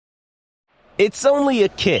It's only a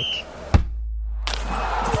kick,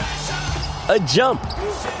 a jump,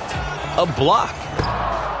 a block.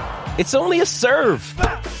 It's only a serve.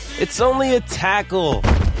 It's only a tackle,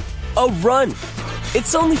 a run.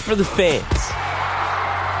 It's only for the fans.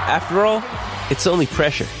 After all, it's only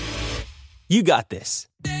pressure. You got this.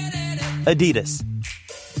 Adidas.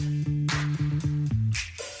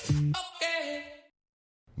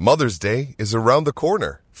 Mother's Day is around the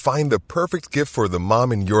corner. Find the perfect gift for the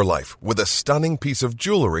mom in your life with a stunning piece of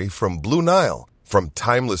jewelry from Blue Nile. From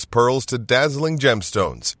timeless pearls to dazzling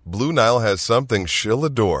gemstones, Blue Nile has something she'll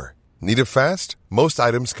adore. Need it fast? Most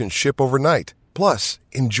items can ship overnight. Plus,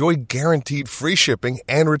 enjoy guaranteed free shipping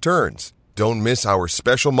and returns. Don't miss our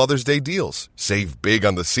special Mother's Day deals. Save big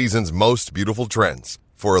on the season's most beautiful trends.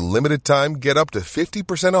 For a limited time, get up to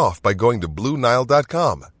 50% off by going to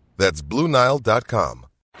BlueNile.com. That's BlueNile.com.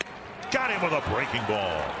 Got him with a breaking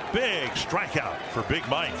ball. Big strikeout for Big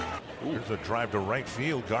Mike. Here's a drive to right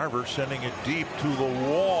field. Garver sending it deep to the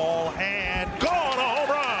wall and gone, a home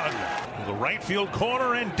run. To the right field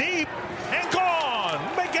corner and deep and gone.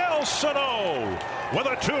 Miguel Sano with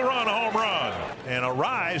a 2-run home run. And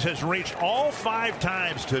Arise has reached all 5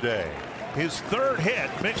 times today. His 3rd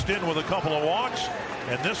hit mixed in with a couple of walks,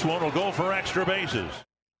 and this one will go for extra bases.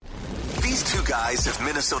 These two guys have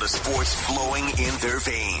Minnesota sports flowing in their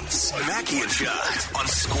veins. Mackey and Judd on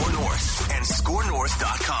SKOR North and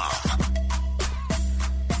SKORNorth.com.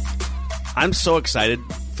 I'm so excited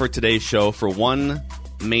for today's show for one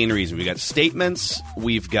main reason. We got statements,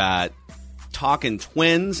 we've got Talking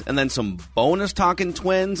Twins, and then some bonus Talking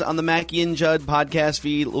Twins on the Mackey and Judd podcast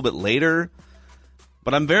feed a little bit later.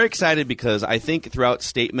 But I'm very excited because I think throughout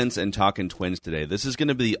Statements and Talking Twins today, this is going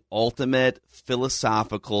to be the ultimate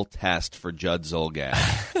philosophical test for Judd Zulgad.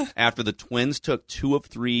 After the Twins took 2 of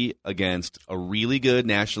 3 against a really good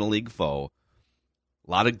National League foe, a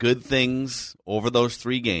lot of good things over those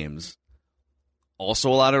 3 games. Also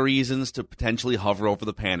a lot of reasons to potentially hover over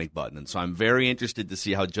the panic button. And so I'm very interested to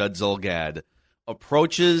see how Judd Zulgad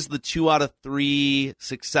approaches the 2 out of 3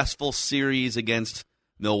 successful series against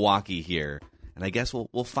Milwaukee here. And I guess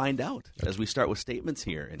we'll find out as we start with statements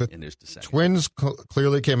here in just a second. Twins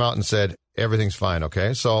clearly came out and said, everything's fine,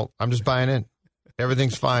 okay? So I'm just buying in.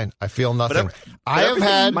 Everything's fine. I feel nothing.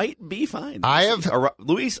 Everything might be fine.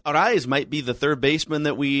 Luis Arraez might be the third baseman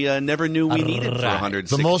that we never knew we needed for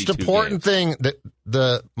 162 The most important games.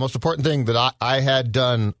 the most important thing that I had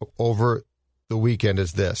done over the weekend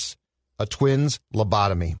is this: a Twins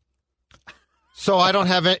lobotomy. So I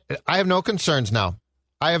have no concerns now.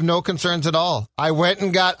 I have no concerns at all. I went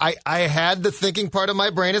and I had the thinking part of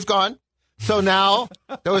my brain is gone. So now,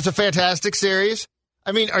 that was a fantastic series.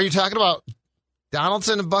 I mean, are you talking about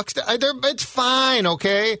Donaldson and Buxton? It's fine,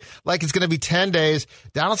 okay? Like it's going to be 10 days.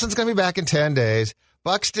 Donaldson's going to be back in 10 days.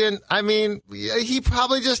 Buxton, I mean, he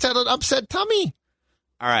probably just had an upset tummy.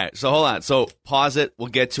 All right, so hold on. So pause it. We'll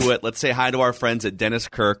get to it. Let's say hi to our friends at Dennis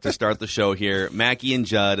Kirk to start the show here. Mackey and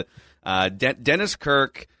Judd. Dennis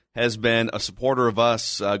Kirk has been a supporter of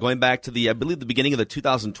us going back to the beginning of the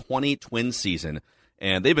 2020 Twins season.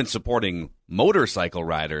 And they've been supporting motorcycle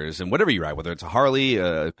riders and whatever you ride, whether it's a Harley,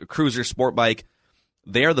 a cruiser, sport bike.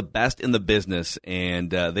 They are the best in the business,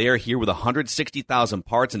 and they are here with 160,000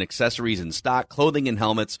 parts and accessories in stock, clothing and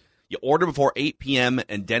helmets. You order before 8 p.m.,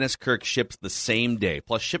 and Dennis Kirk ships the same day.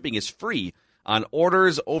 Plus, shipping is free on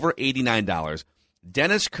orders over $89.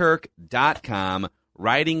 DennisKirk.com,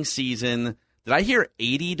 riding season. Did I hear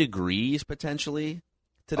 80 degrees potentially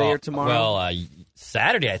today or tomorrow? Well,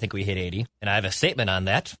 Saturday I think we hit 80, and I have a statement on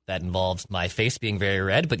that. That involves my face being very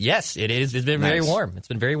red. But yes, it is. It's been very warm. It's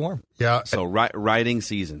been very warm. Yeah. So riding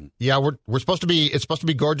season. Yeah, we're supposed to be. It's supposed to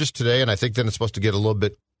be gorgeous today, and I think then it's supposed to get a little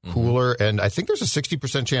bit cooler. And I think there's a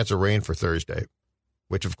 60% chance of rain for Thursday,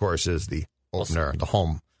 which of course is the opener, the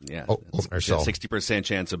home. Yeah, opener. So 60%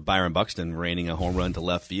 chance of Byron Buxton raining a home run to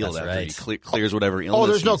left field That's after right. he clears whatever illness. Oh,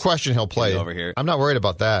 there's no question he'll play over here. I'm not worried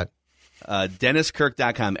about that.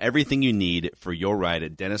 DennisKirk.com. Everything you need for your ride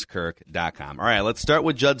at DennisKirk.com. All right, let's start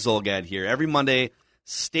with Judd Zulgad here. Every Monday,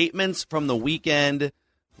 statements from the weekend.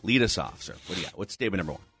 Lead us off, sir. What do you got? What's statement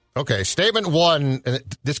number 1? Okay, statement 1, and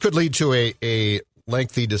this could lead to a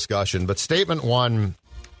lengthy discussion, but statement 1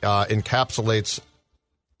 encapsulates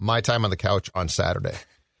my time on the couch on Saturday.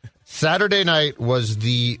 Saturday night was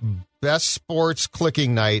the best sports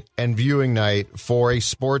clicking night and viewing night for a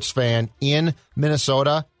sports fan in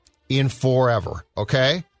Minnesota in forever,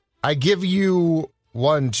 okay? I give you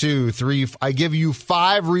 1, 2, 3, I give you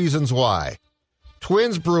 5 reasons why.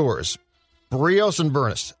 Twins Brewers, Barrios and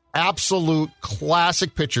Burness, absolute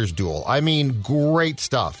classic pitchers duel. I mean, great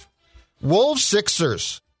stuff. Wolves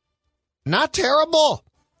Sixers, not terrible.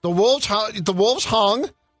 The Wolves hung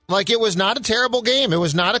like it was not a terrible game. It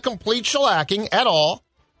was not a complete shellacking at all.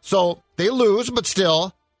 So they lose, but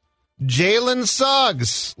still. Jalen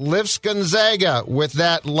Suggs lifts Gonzaga with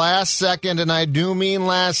that last second, and I do mean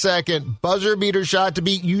last second, buzzer beater shot to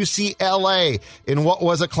beat UCLA in what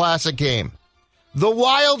was a classic game. The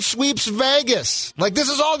Wild sweeps Vegas. Like, this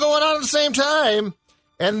is all going on at the same time.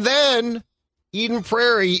 And then Eden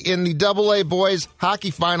Prairie in the AA boys hockey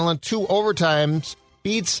final in 2 overtimes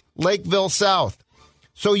beats Lakeville South.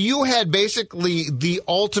 So you had basically the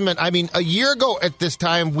ultimate. I mean, a year ago at this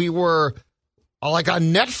time, we were like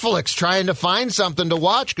on Netflix trying to find something to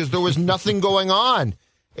watch because there was nothing going on.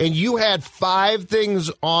 And you had 5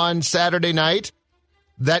 things on Saturday night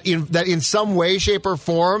that in some way, shape, or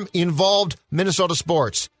form involved Minnesota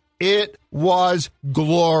sports. It was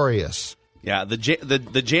glorious. Yeah, the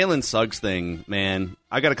Jalen Suggs thing, man,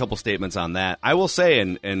 I got a couple statements on that. I will say,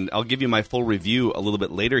 and I'll give you my full review a little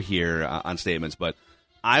bit later here on statements, but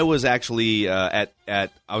I was actually I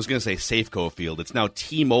was going to say Safeco Field. It's now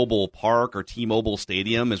T-Mobile Park or T-Mobile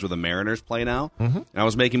Stadium is where the Mariners play now. Mm-hmm. And I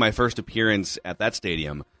was making my first appearance at that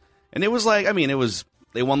stadium. And it was like, I mean,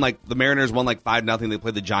 they won the Mariners won 5-0. They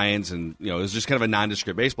played the Giants, and it was just kind of a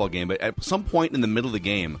nondescript baseball game. But at some point in the middle of the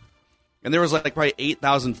game, and there was probably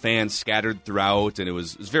 8,000 fans scattered throughout, and it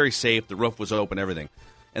was very safe. The roof was open, everything.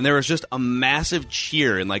 And there was just a massive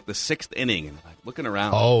cheer in the 6th inning, and looking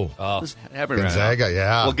around. What's happening Gonzaga, right now?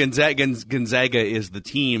 yeah. Well, Gonzaga is the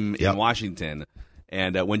team in Washington,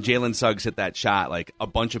 and when Jalen Suggs hit that shot, a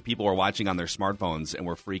bunch of people were watching on their smartphones and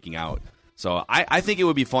were freaking out. So I think it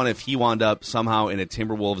would be fun if he wound up somehow in a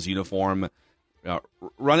Timberwolves uniform.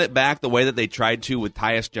 Run it back the way that they tried to with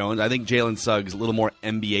Tyus Jones. I think Jalen Suggs a little more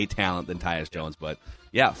NBA talent than Tyus Jones, but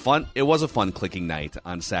yeah, fun. It was a fun clicking night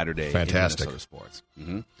on Saturday. Fantastic. In Minnesota sports.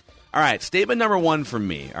 Mm-hmm. All right, statement number 1 from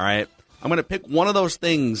me. All right, I'm going to pick one of those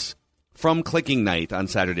things from clicking night on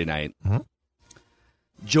Saturday night. Mm-hmm.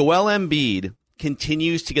 Joel Embiid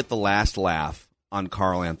continues to get the last laugh on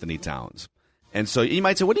Karl Anthony Towns. And so you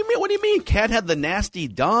might say, what do you mean? What do you mean? Cat had the nasty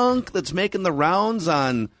dunk that's making the rounds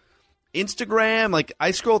on Instagram.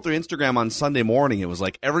 I scrolled through Instagram on Sunday morning. It was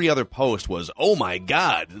every other post was, oh my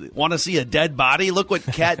God, want to see a dead body? Look what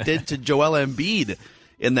Cat did to Joel Embiid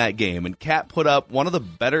in that game. And Cat put up one of the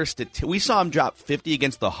better we saw him drop 50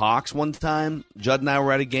 against the Hawks one time. Judd and I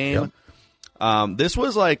were at a game. Yep. This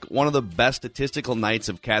was one of the best statistical nights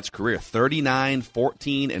of Cat's career. 39,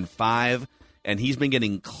 14, and 5. And he's been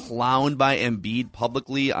getting clowned by Embiid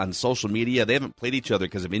publicly on social media. They haven't played each other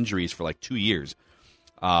because of injuries for 2 years.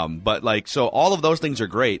 So all of those things are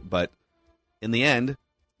great, but in the end,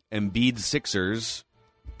 Embiid's Sixers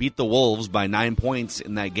beat the Wolves by 9 points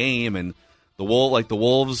in that game, and the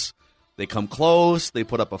Wolves, they come close, they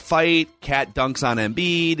put up a fight, Cat dunks on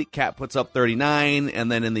Embiid, Cat puts up 39,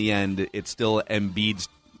 and then in the end, it's still Embiid's,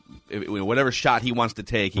 whatever shot he wants to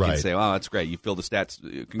take, he can say, "Oh, that's great! You filled the stats.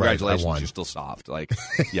 Congratulations, you're still soft."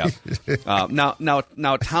 Yeah.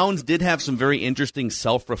 Now Towns did have some very interesting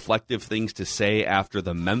self-reflective things to say after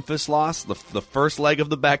the Memphis loss, the first leg of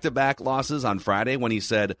the back-to-back losses on Friday, when he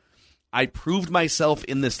said, "I proved myself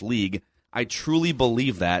in this league. I truly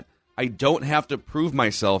believe that. I don't have to prove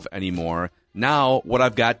myself anymore. Now what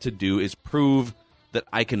I've got to do is prove that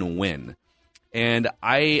I can win." And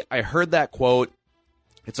I heard that quote.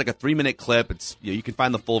 It's a 3-minute clip. It's you can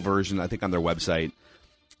find the full version, I think, on their website.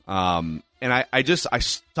 And I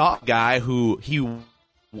saw a guy who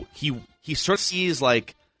he sort of sees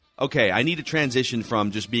okay, I need to transition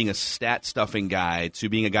from just being a stat stuffing guy to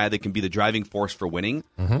being a guy that can be the driving force for winning.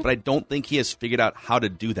 Mm-hmm. But I don't think he has figured out how to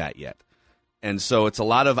do that yet. And so it's a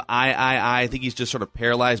lot of I think he's just sort of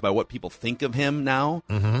paralyzed by what people think of him now.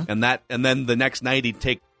 Mm-hmm. And then the next night he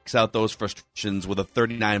takes out those frustrations with a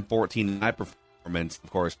 39-14 high performance, of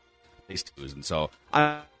course, they lose. And so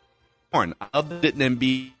I'm torn. I love that it in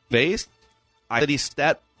Embiid based. I that he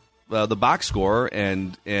stat the box score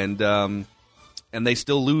and they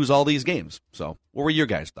still lose all these games. So what were your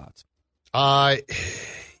guys' thoughts?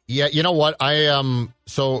 Yeah, you know what?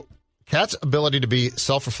 So Cat's ability to be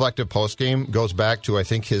self-reflective post-game goes back to, I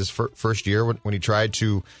think, his first year when he tried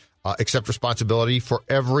to accept responsibility for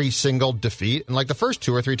every single defeat. And the first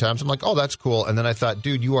 2 or 3 times, I'm like, oh, that's cool. And then I thought,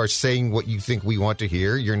 dude, you are saying what you think we want to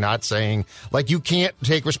hear. You're not saying, you can't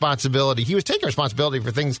take responsibility. He was taking responsibility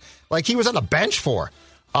for things he was on the bench for.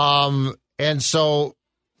 And so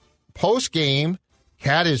post-game,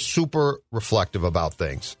 Cat is super reflective about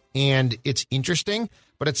things. And it's interesting,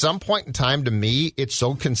 but at some point in time, to me, it's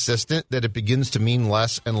so consistent that it begins to mean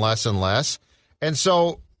less and less and less. And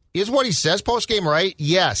so is what he says post-game right?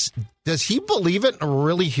 Yes. Does he believe it and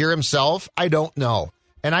really hear himself? I don't know.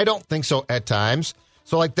 And I don't think so at times.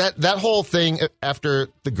 So like that whole thing after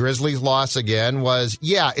the Grizzlies loss again was,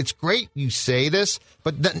 yeah, it's great you say this,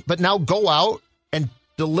 but now go out and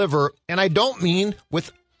deliver. And I don't mean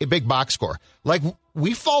with a big box score. Like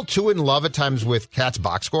we fall too in love at times with Cat's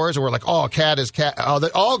box scores, and we're like, oh, Cat is Cat.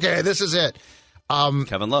 Oh, okay, this is it.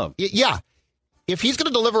 Kevin Love. Yeah. If he's going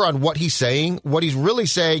to deliver on what he's saying, what he's really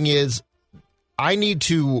saying is, I need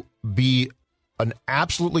to be an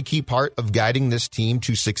absolutely key part of guiding this team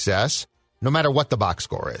to success, no matter what the box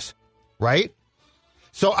score is, right?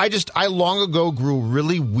 So I long ago grew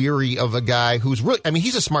really weary of a guy who's really, I mean,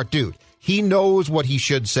 he's a smart dude. He knows what he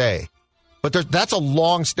should say, but that's a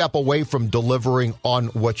long step away from delivering on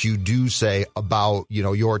what you do say about,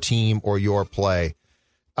 your team or your play.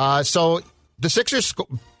 So the Sixers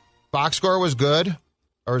box score was good,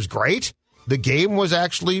 or was great. The game was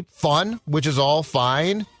actually fun, which is all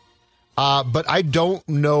fine. But I don't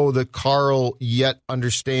know that Carl yet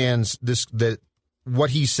understands that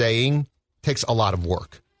what he's saying takes a lot of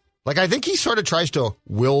work. Like, I think he sort of tries to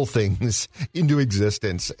will things into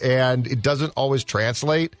existence, and it doesn't always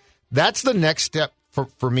translate. That's the next step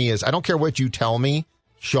for me is, I don't care what you tell me,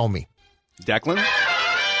 show me. Declan?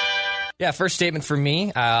 Yeah, first statement for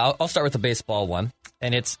me, I'll start with the baseball one,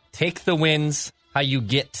 and it's take the wins how you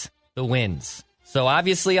get the wins. So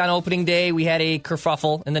obviously on opening day, we had a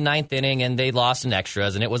kerfuffle in the ninth inning, and they lost in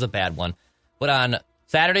extras, and it was a bad one. But on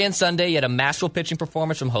Saturday and Sunday, you had a masterful pitching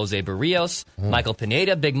performance from Jose Barrios. Michael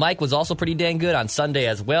Pineda, Big Mike, was also pretty dang good on Sunday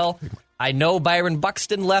as well. I know Byron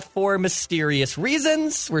Buxton left for mysterious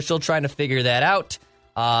reasons. We're still trying to figure that out.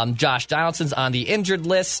 Josh Donaldson's on the injured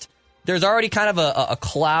list. There's already kind of a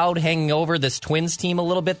cloud hanging over this Twins team a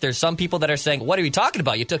little bit. There's some people that are saying, what are you talking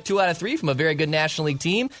about? You took 2 out of 3 from a very good National League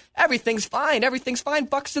team. Everything's fine. Everything's fine.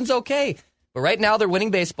 Buxton's okay. But right now, they're winning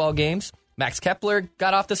baseball games. Max Kepler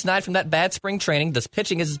got off the snide from that bad spring training. This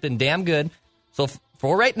pitching has been damn good. So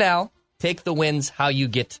for right now, take the wins how you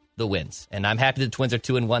get the wins. And I'm happy the Twins are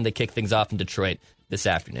 2-1. They kick things off in Detroit this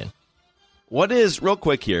afternoon. What is, real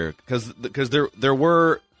quick here, because there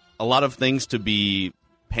were a lot of things to be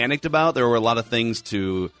panicked about. There were a lot of things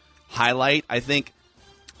to highlight. I think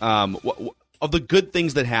of the good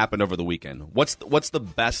things that happened over the weekend, what's the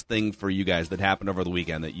best thing for you guys that happened over the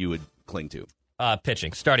weekend that you would cling to?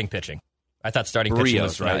 Starting pitching. I thought starting Barrios, pitching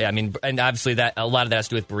was right. I mean, and obviously that a lot of that has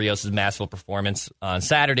to do with Barrios' masterful performance on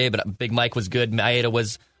Saturday. But Big Mike was good. Maeda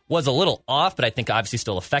was a little off, but I think obviously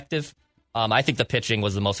still effective. I think the pitching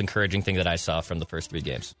was the most encouraging thing that I saw from the first 3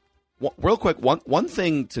 games. Real quick, one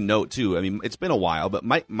thing to note, too. I mean, it's been a while, but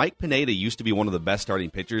Mike Pineda used to be one of the best starting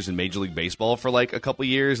pitchers in Major League Baseball for like a couple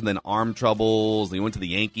years, and then arm troubles, and he went to the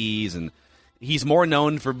Yankees, and he's more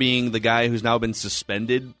known for being the guy who's now been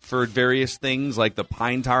suspended for various things, like the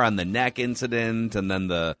pine tar on the neck incident, and then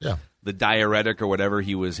the diuretic or whatever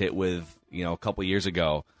he was hit with, a couple years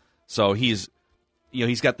ago. So he's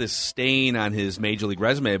got this stain on his Major League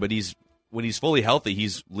resume, but when he's fully healthy,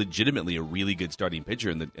 he's legitimately a really good starting pitcher,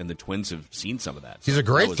 and the Twins have seen some of that. He's a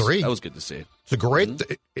great 3. That was good to see. It's a great.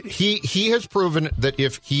 He has proven that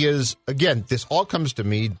if he is, again, this all comes to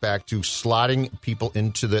me back to slotting people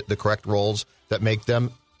into the correct roles that make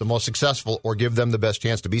them the most successful or give them the best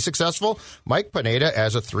chance to be successful. Mike Pineda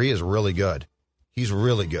as a 3 is really good. He's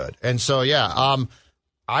really good, and so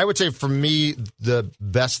I would say for me the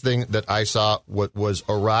best thing that I saw was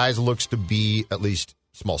Arise looks to be, at least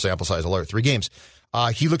small sample size alert, 3 games.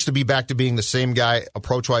 He looks to be back to being the same guy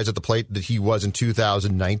approach-wise at the plate that he was in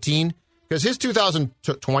 2019. Because his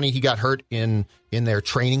 2020, he got hurt in their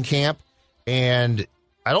training camp, and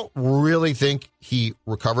I don't really think he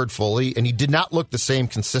recovered fully, and he did not look the same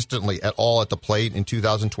consistently at all at the plate in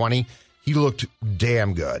 2020. He looked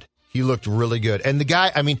damn good. He looked really good. And the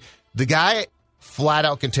guy flat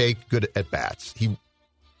out can take good at-bats.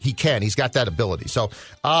 He can. He's got that ability. So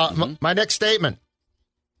my next statement.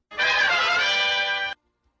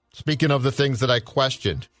 Speaking of the things that I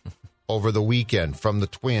questioned over the weekend from the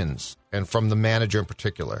Twins and from the manager in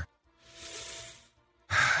particular,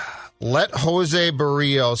 let Jose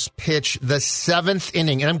Barrios pitch the 7th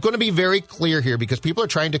inning. And I'm going to be very clear here because people are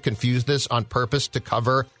trying to confuse this on purpose to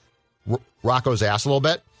cover Rocco's ass a little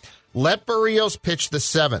bit. Let Barrios pitch the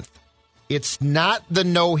 7th. It's not the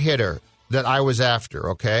no-hitter that I was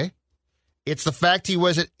after, okay? It's the fact he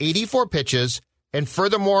was at 84 pitches and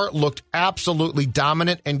furthermore looked absolutely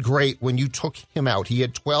dominant and great when you took him out. He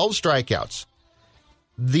had 12 strikeouts.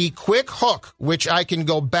 The quick hook, which I can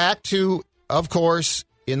go back to, of course,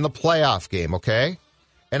 in the playoff game, okay?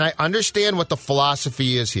 And I understand what the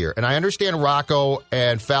philosophy is here. And I understand Rocco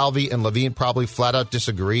and Falvey and Levine probably flat out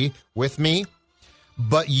disagree with me.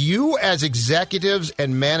 But you as executives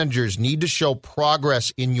and managers need to show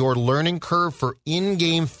progress in your learning curve for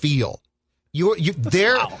in-game feel.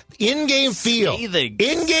 In-game feel.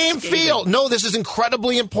 In-game feel. No, this is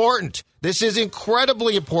incredibly important. This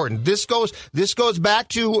goes back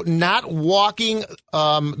to not walking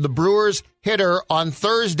the Brewers hitter on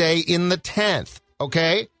Thursday in the 10th,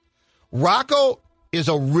 okay? Rocco is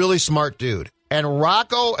a really smart dude. And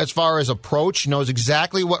Rocco, as far as approach, knows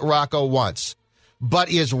exactly what Rocco wants.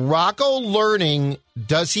 But is Rocco learning,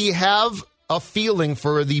 does he have a feeling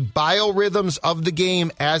for the biorhythms of the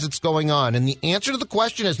game as it's going on? And the answer to the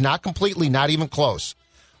question is not completely, not even close.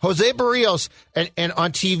 Jose Barrios, and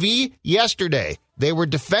on TV yesterday, they were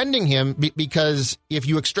defending him because if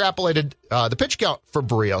you extrapolated the pitch count for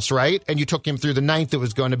Barrios, right, and you took him through the 9th, it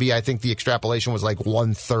was going to be, I think the extrapolation was like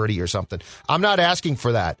 130 or something. I'm not asking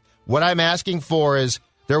for that. What I'm asking for is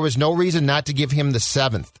there was no reason not to give him the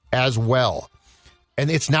 7th as well. And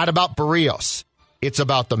it's not about Barrios. It's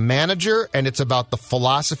about the manager, and it's about the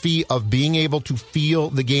philosophy of being able to feel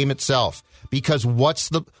the game itself. Because what's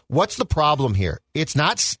the problem here? It's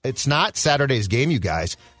not Saturday's game, you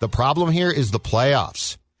guys. The problem here is the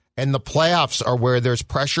playoffs. And the playoffs are where there's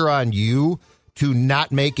pressure on you to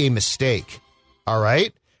not make a mistake. All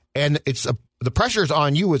right? And the pressure is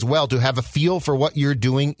on you as well to have a feel for what you're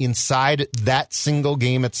doing inside that single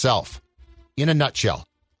game itself. In a nutshell.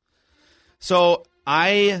 So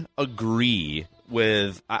I agree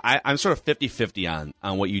with I'm sort of 50-50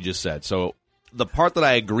 on what you just said. So the part that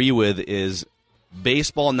I agree with is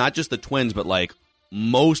baseball, not just the Twins, but like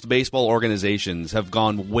most baseball organizations have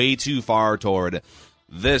gone way too far toward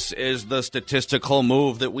this is the statistical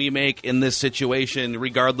move that we make in this situation,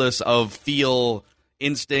 regardless of feel,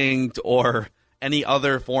 instinct, or any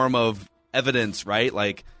other form of evidence, right?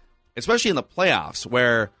 Like, especially in the playoffs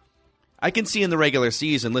where I can see in the regular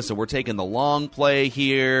season, listen, we're taking the long play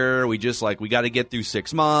here. We just we got to get through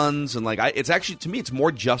 6 months. And it's actually, to me, it's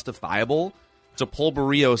more justifiable to pull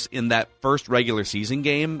Barrios in that first regular season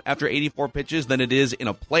game after 84 pitches than it is in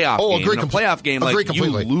a playoff game. In a playoff game, you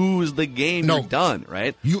lose the game, you're done,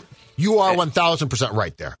 right? You are 1,000%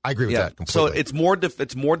 right there. I agree with that completely. So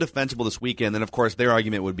it's more defensible this weekend. And of course, their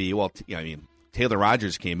argument would be, well, Taylor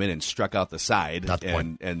Rogers came in and struck out the side,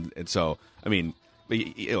 and so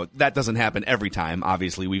that doesn't happen every time.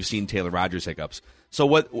 Obviously, we've seen Taylor Rogers hiccups. So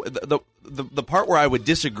what the part where I would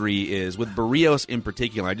disagree is with Barrios in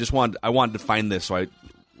particular. I wanted to find this, so I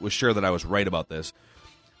was sure that I was right about this.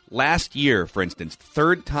 Last year, for instance,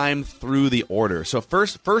 third time through the order. So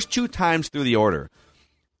first 2 times through the order.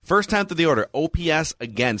 First time through the order, OPS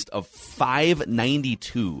against of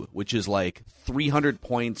 592, which is like 300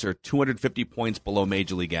 points or 250 points below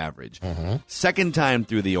Major League average. Mm-hmm. Second time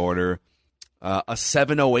through the order, a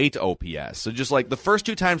 708 OPS. So just like the first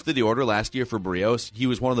 2 times through the order last year for Barrios, he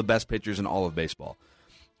was one of the best pitchers in all of baseball.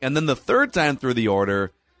 And then the third time through the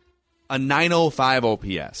order, a 905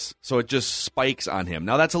 OPS. So it just spikes on him.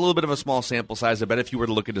 Now that's a little bit of a small sample size. I bet if you were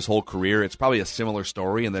to look at his whole career, it's probably a similar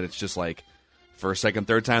story in that it's just like first, second,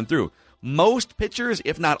 third time through. Most pitchers,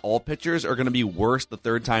 if not all pitchers, are going to be worse the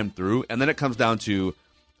third time through. And then it comes down to,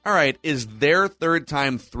 all right, is their third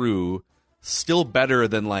time through still better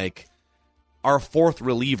than like our fourth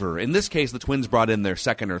reliever? In this case, the Twins brought in their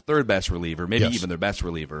second or third best reliever, maybe even their best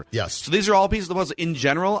reliever. Yes. So these are all pieces of the puzzle. In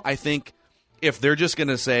general, I think if they're just going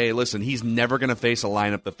to say, listen, he's never going to face a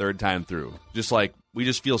lineup the third time through, just like we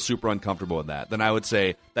just feel super uncomfortable with that, then I would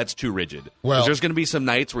say that's too rigid. Well, there's going to be some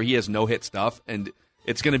nights where he has no-hit stuff, and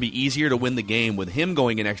it's going to be easier to win the game with him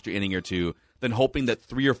going an extra inning or two than hoping that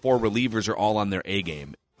 3 or 4 relievers are all on their A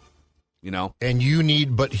game. And you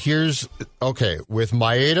need, but here's, okay, with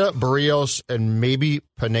Maeda, Barrios, and maybe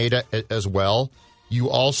Pineda as well,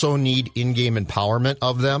 you also need in-game empowerment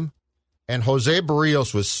of them. And Jose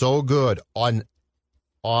Barrios was so good on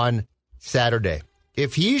Saturday.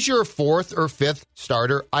 If he's your 4th or 5th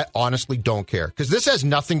starter, I honestly don't care. Because this has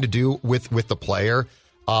nothing to do with the player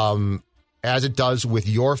as it does with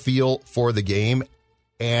your feel for the game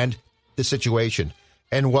and the situation.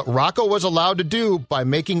 And what Rocco was allowed to do by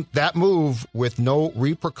making that move with no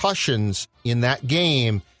repercussions in that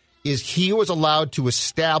game is he was allowed to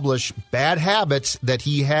establish bad habits that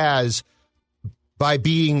he has by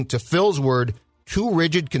being, to Phil's word, too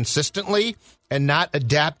rigid consistently and not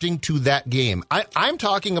adapting to that game. I'm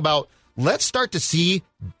talking about, let's start to see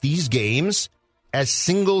these games as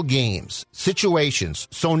single games, situations.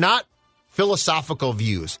 So not philosophical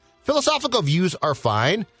views. Philosophical views are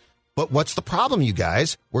fine. But what's the problem, you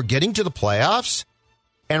guys? We're getting to the playoffs,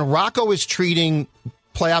 and Rocco is treating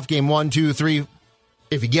playoff game 1, 2, 3,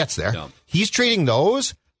 if he gets there. No. He's treating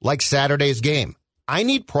those like Saturday's game. I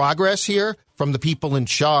need progress here from the people in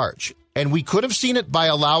charge. And we could have seen it by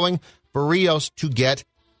allowing Berríos to get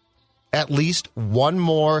at least one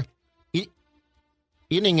more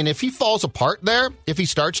inning. And if he falls apart there, if he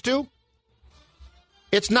starts to,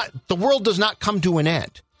 the world does not come to an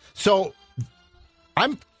end. So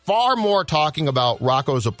I'm far more talking about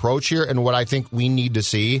Rocco's approach here and what I think we need to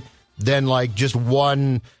see than like just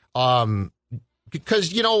one,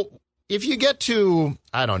 because, if you get to,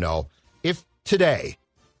 I don't know, if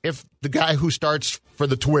the guy who starts for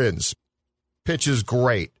the Twins pitches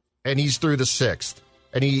great and he's through the sixth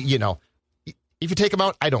and if you take him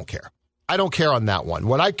out, I don't care. I don't care on that one.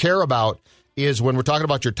 What I care about is when we're talking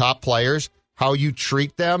about your top players, how you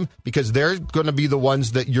treat them, because they're going to be the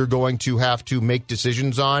ones that you're going to have to make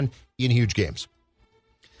decisions on in huge games.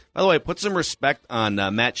 By the way, put some respect on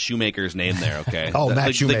Matt Shoemaker's name there, okay?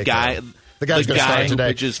 Matt Shoemaker. The guy's going to start today.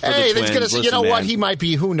 Pitches for the Twins. You know what? He might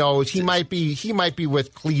be. Who knows? He might be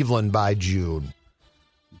with Cleveland by June.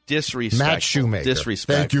 Disrespectful. Matt Shoemaker.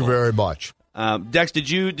 Disrespectful. Thank you very much. Dex, did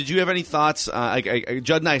you have any thoughts?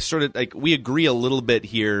 Judd and I sort of we agree a little bit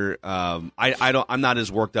here. I'm not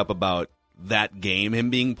as worked up about that game, him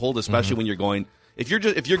being pulled, especially when you're going. If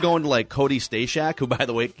you're going to like Cody Stashak, who by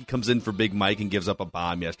the way comes in for Big Mike and gives up a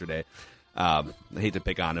bomb yesterday. I hate to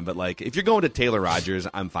pick on him, but like if you're going to Taylor Rogers,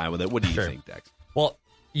 I'm fine with it. What do you think, Dex? Well,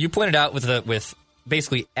 you pointed out with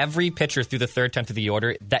basically every pitcher through the third time through the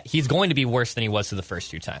order that he's going to be worse than he was through the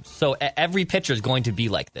first two times. So every pitcher is going to be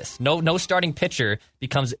like this. No starting pitcher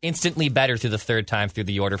becomes instantly better through the third time through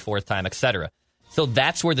the order, fourth time, etc. So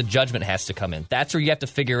that's where the judgment has to come in. That's where you have to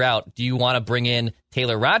figure out, do you want to bring in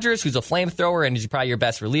Taylor Rogers, who's a flamethrower and he's probably your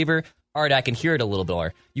best reliever? All right, I can hear it a little bit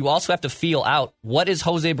more. You also have to feel out, what is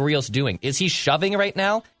Jose Berríos doing? Is he shoving right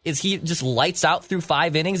now? Is he just lights out through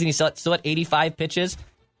 5 innings and he's still at 85 pitches?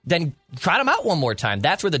 Then trot him out one more time.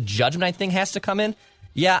 That's where the judgment, I think, has to come in.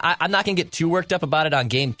 Yeah, I'm not going to get too worked up about it on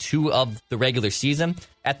game 2 of the regular season.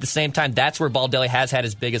 At the same time, that's where Baldelli has had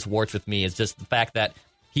his biggest warts with me, is just the fact that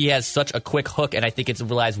he has such a quick hook, and I think it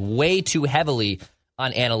relies way too heavily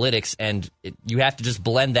on analytics, and you have to just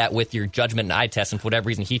blend that with your judgment and eye test, and for whatever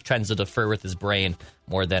reason, he tends to defer with his brain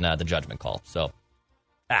more than the judgment call. So,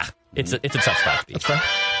 it's a tough spot to be. That's fair.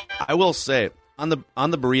 I will say, on the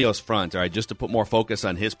Berríos front, all right, just to put more focus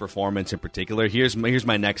on his performance in particular, here's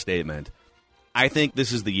my next statement. I think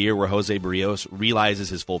this is the year where Jose Berríos realizes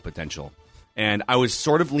his full potential. And I was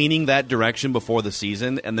sort of leaning that direction before the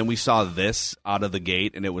season, and then we saw this out of the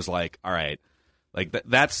gate, and it was like, all right, like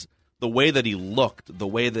that's the way that he looked, the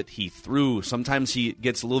way that he threw. Sometimes he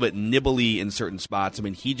gets a little bit nibbly in certain spots. I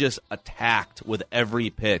mean, he just attacked with every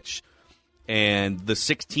pitch, and the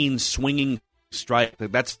 16 swinging strike,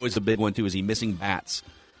 that's always a big one too, is he missing bats.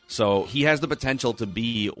 So he has the potential to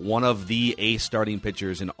be one of the ace starting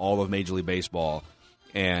pitchers in all of Major League Baseball.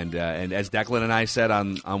 And as Declan and I said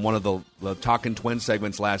on one of the Talkin' Twins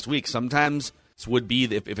segments last week, sometimes it would be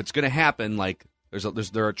if it's going to happen, like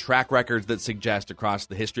there are track records that suggest across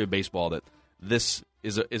the history of baseball that this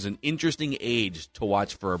is an interesting age to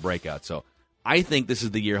watch for a breakout. So I think this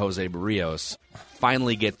is the year Jose Berríos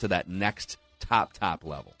finally gets to that next top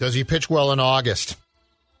level. Does he pitch well in August?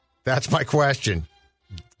 That's my question.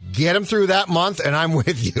 Get him through that month, and I'm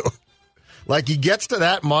with you. Like, he gets to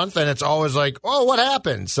that month, and it's always like, oh, what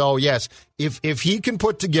happened? So, yes, if he can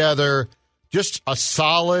put together just a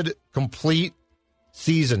solid, complete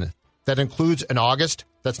season that includes an August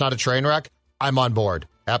that's not a train wreck, I'm on board.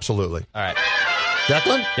 Absolutely. All right.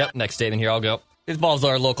 Declan? Yep, next statement here, I'll go. This involves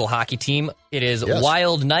our local hockey team. It is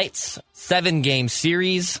Wild Knights, 7-game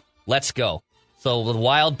series. Let's go. So the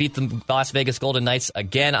Wild beat the Las Vegas Golden Knights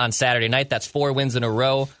again on Saturday night. That's 4 wins in a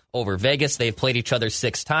row over Vegas. They've played each other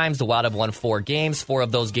 6 times. The Wild have won 4 games. 4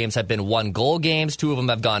 of those games have been 1-goal games. 2 of them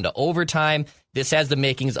have gone to overtime. This has the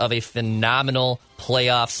makings of a phenomenal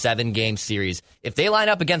playoff 7-game series. If they line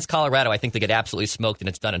up against Colorado, I think they get absolutely smoked, and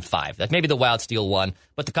it's done in 5. Like, maybe the Wild steal 1,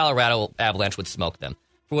 but the Colorado Avalanche would smoke them.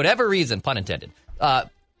 For whatever reason, pun intended,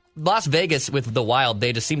 Las Vegas with the Wild,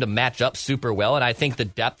 they just seem to match up super well, and I think the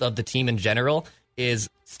depth of the team in general is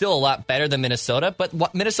still a lot better than Minnesota, but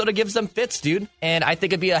what Minnesota gives them fits, dude. And I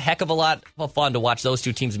think it'd be a heck of a lot of fun to watch those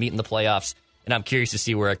two teams meet in the playoffs, and I'm curious to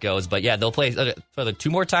see where it goes. But yeah, they'll play for 2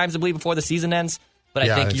 more times, I believe, before the season ends. But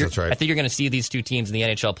I think you're going to see these 2 teams in the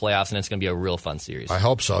NHL playoffs, and it's going to be a real fun series. I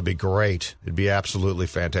hope so. It'd be great. It'd be absolutely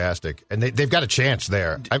fantastic, and they've got a chance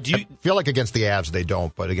there. I feel like against the Avs they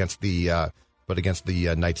don't, but against the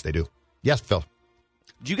Knights they do. Yes, Phil.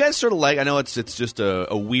 Do you guys sort of like? I know it's just a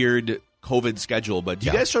weird COVID schedule, but do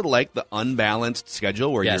you guys sort of like the unbalanced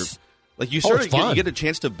schedule where Like you get a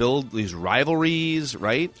chance to build these rivalries,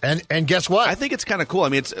 right? And guess what? I think it's kind of cool. I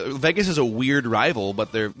mean, Vegas is a weird rival,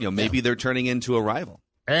 but maybe they're turning into a rival.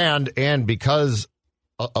 And because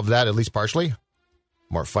of that, at least partially,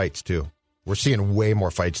 more fights too. We're seeing way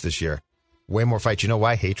more fights this year. Way more fights. You know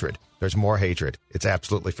why? Hatred. There's more hatred. It's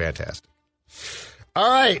absolutely fantastic. All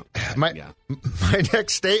right. My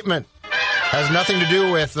next statement has nothing to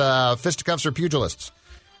do with fisticuffs or pugilists.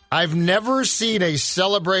 I've never seen a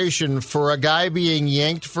celebration for a guy being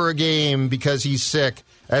yanked for a game because he's sick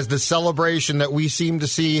as the celebration that we seemed to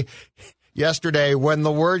see yesterday when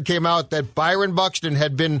the word came out that Byron Buxton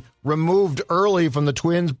had been removed early from the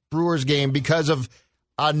Twins-Brewers game because of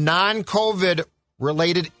a non-COVID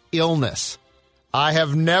related illness. I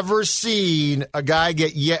have never seen a guy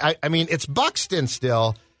get I mean, it's Buxton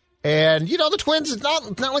still. And, the Twins, it's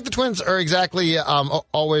not like the Twins are exactly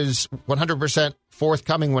always 100%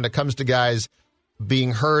 forthcoming when it comes to guys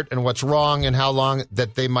being hurt and what's wrong and how long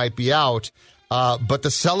that they might be out. But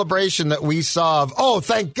the celebration that we saw of,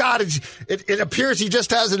 thank God, it appears he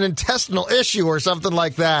just has an intestinal issue or something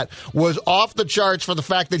like that, was off the charts for the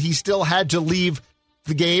fact that he still had to leave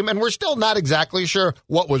the game. And we're still not exactly sure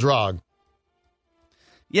what was wrong.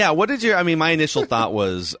 Yeah, my initial thought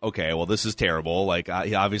was, okay, well, this is terrible. Like,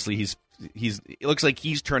 obviously it looks like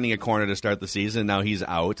he's turning a corner to start the season. Now he's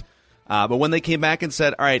out. But when they came back and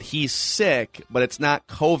said, all right, he's sick, but it's not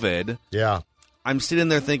COVID. Yeah. I'm sitting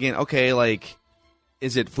there thinking, okay, like,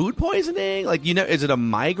 is it food poisoning? Like, is it a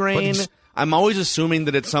migraine? I'm always assuming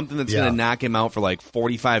that it's something that's going to knock him out for like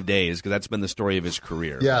 45 days because that's been the story of his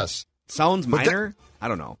career. Yes. Sounds minor? I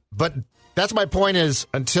don't know. But that's my point is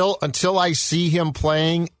until I see him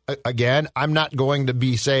playing again, I'm not going to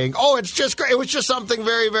be saying, it's just great. It was just something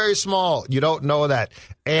very, very small. You don't know that.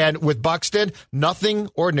 And with Buxton, nothing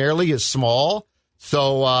ordinarily is small.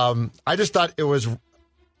 So I just thought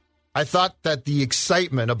I thought that the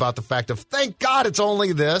excitement about the fact of, thank God it's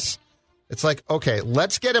only this. It's like, okay,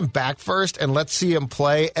 let's get him back first and let's see him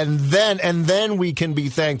play. And then we can be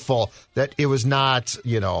thankful that it was not,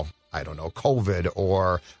 I don't know, COVID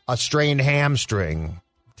or a strained hamstring.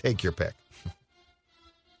 Take your pick.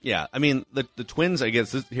 Yeah, I mean, the Twins, I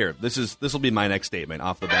guess, this will be my next statement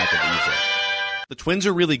off the back of Isa. The Twins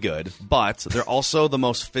are really good, but they're also the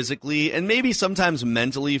most physically and maybe sometimes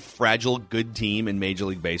mentally fragile good team in Major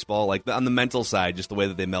League Baseball. Like, on the mental side, just the way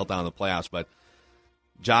that they melt down in the playoffs. But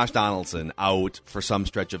Josh Donaldson out for some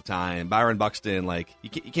stretch of time. Byron Buxton, like, you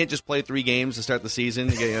can't just play 3 games to start the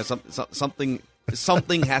season. Something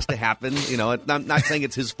has to happen. I'm not saying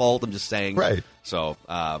it's his fault. I'm just saying. Right. So,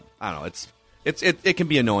 I don't know. It can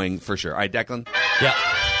be annoying for sure. All right, Declan? Yeah.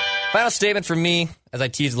 Final statement from me, as I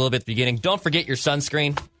teased a little bit at the beginning. Don't forget your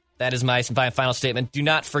sunscreen. That is my final statement. Do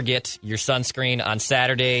not forget your sunscreen. On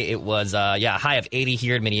Saturday, it was a high of 80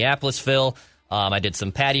 here in Minneapolis, Phil. I did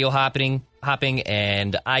some patio hopping,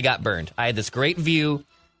 and I got burned. I had this great view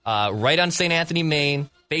right on St. Anthony, Maine,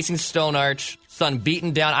 facing Stone Arch, sun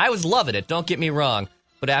beating down. I was loving it, don't get me wrong.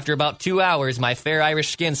 But after about 2 hours, my fair Irish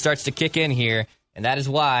skin starts to kick in here, and that is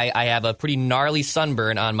why I have a pretty gnarly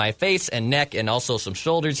sunburn on my face and neck and also some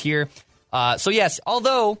shoulders here. So yes,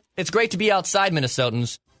 although it's great to be outside,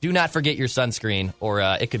 Minnesotans, do not forget your sunscreen, or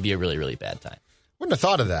it could be a really, really bad time. Wouldn't have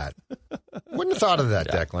thought of that.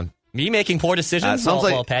 Declan. Me making poor decisions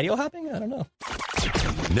while patio hopping? I don't know.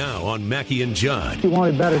 Now on Mackey and Judd. You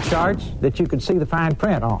wanted better charts that you could see the fine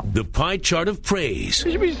print on. The pie chart of praise.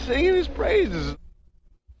 You should be singing his praises.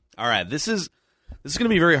 All right, this is going to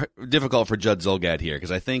be very difficult for Judd Zulgad here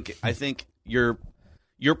because I think you're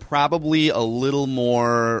probably a little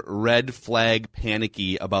more red flag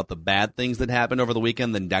panicky about the bad things that happened over the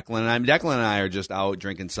weekend than Declan and I. Declan and I are just out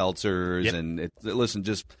drinking seltzers and listen,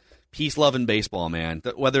 just peace, love, and baseball, man.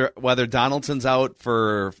 Whether Donaldson's out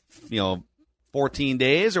for 14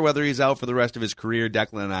 days or whether he's out for the rest of his career,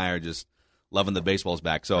 Declan and I are just loving the baseball's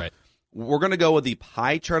back. So we're going to go with the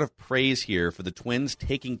pie chart of praise here for the Twins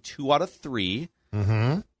taking 2 out of 3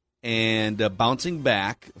 and bouncing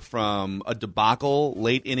back from a debacle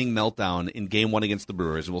late inning meltdown in Game 1 against the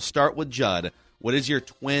Brewers. And we'll start with Judd. What is your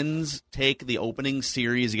Twins take the opening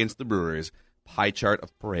series against the Brewers? Pie chart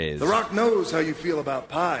of praise. The Rock knows how you feel about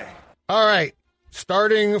pie. All right.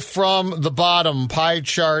 Starting from the bottom, pie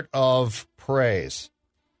chart of praise.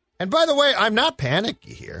 And by the way, I'm not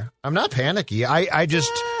panicky here. I'm not panicky. I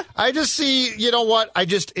just see, you know what?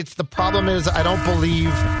 It's the problem is I don't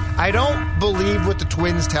believe what the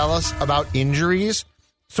Twins tell us about injuries.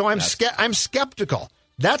 So I'm skeptical.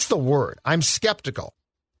 That's the word. I'm skeptical.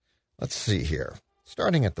 Let's see here.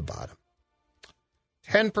 Starting at the bottom.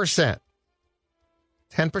 10%.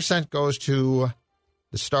 10% goes to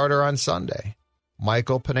the starter on Sunday,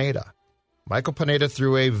 Michael Pineda. Michael Pineda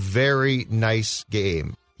threw a very nice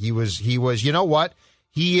game. He was, you know what?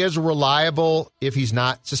 He is reliable if he's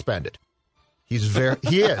not suspended. He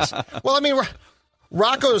is. Well, I mean,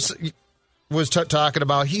 Rocco's was talking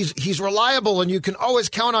about he's reliable and you can always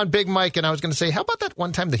count on Big Mike. And I was going to say, how about that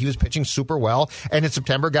one time that he was pitching super well and in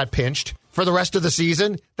September got pinched for the rest of the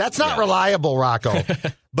season? That's not reliable, Rocco.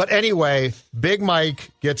 But anyway, Big Mike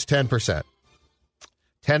gets 10%.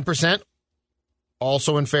 10%,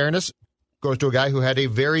 also in fairness, goes to a guy who had a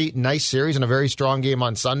very nice series and a very strong game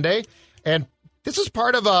on Sunday. And this is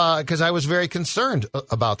part of because I was very concerned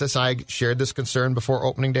about this. I shared this concern before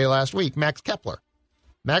opening day last week. Max Kepler.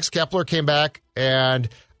 Max Kepler came back, and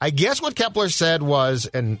I guess what Kepler said was,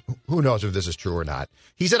 and who knows if this is true or not,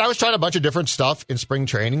 he said, I was trying a bunch of different stuff in spring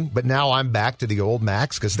training, but now I'm back to the old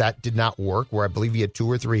Max because that did not work, where I believe he had 2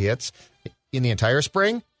 or 3 hits in the entire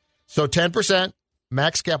spring. So 10%,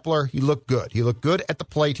 Max Kepler, he looked good. He looked good at the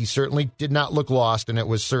plate. He certainly did not look lost, and it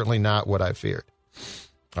was certainly not what I feared.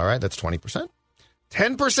 All right, that's 20%.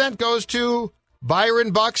 10% goes to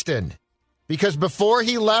Byron Buxton. Because before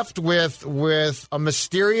he left with a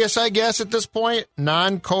mysterious, I guess at this point,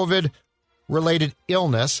 non-COVID related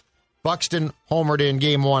illness, Buxton homered in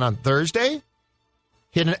Game 1 on Thursday,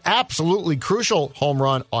 hit an absolutely crucial home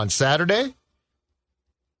run on Saturday.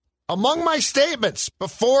 Among my statements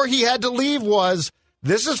before he had to leave was,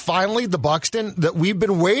 this is finally the Buxton that we've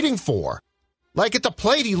been waiting for. Like at the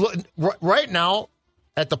plate, right now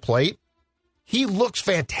at the plate, he looks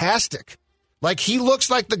fantastic. Like, he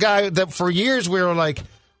looks like the guy that for years we were like,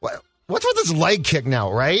 what's with this leg kick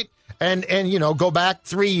now, right? And you know, go back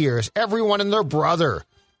 3 years. Everyone and their brother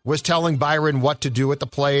was telling Byron what to do at the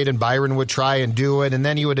plate, and Byron would try and do it, and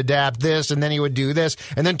then he would adapt this, and then he would do this,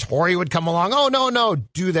 and then Torrey would come along, oh, no,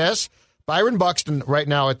 do this. Byron Buxton right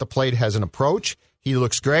now at the plate has an approach. He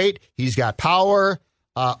looks great. He's got power.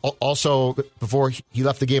 Also, before he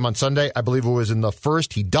left the game on Sunday, I believe it was in the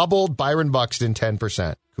first, he doubled. Byron Buxton,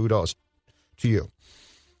 10%. Kudos to you.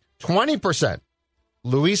 20%,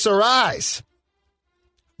 Luis Arraez.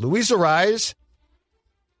 Luis Arraez,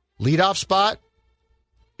 leadoff spot,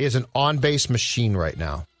 is an on-base machine right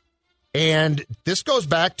now. And this goes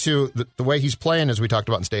back to the way he's playing, as we talked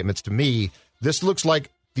about in statements. To me, this looks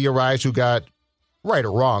like the Arraez who got right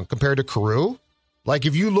or wrong compared to Carew. Like,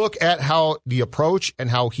 if you look at how the approach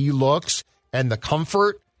and how he looks and the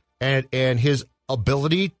comfort and his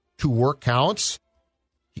ability to work counts,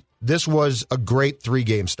 this was a great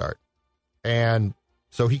 3-game start. And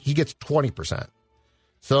so he gets 20%.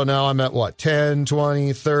 So now I'm at what? 10,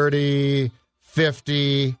 20, 30,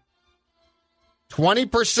 50,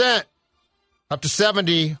 20%, up to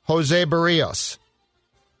 70, Jose Barrios.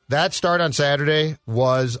 That start on Saturday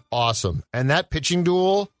was awesome. And that pitching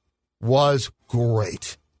duel was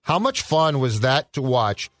great. How much fun was that to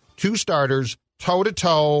watch? 2 starters,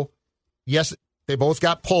 toe-to-toe. Yes, they both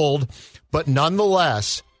got pulled, but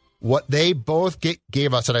nonetheless, what they both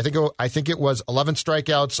gave us, and I think it was 11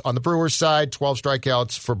 strikeouts on the Brewers side, 12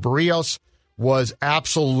 strikeouts for Barrios, was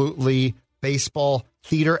absolutely baseball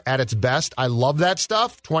theater at its best. I love that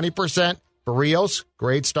stuff. 20% Barrios,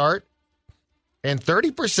 great start. And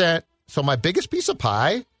 30%, so my biggest piece of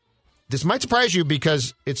pie, this might surprise you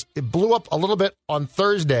because it blew up a little bit on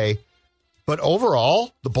Thursday, but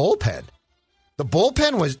overall, the bullpen. The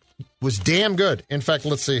bullpen was damn good. In fact,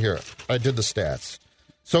 let's see here. I did the stats.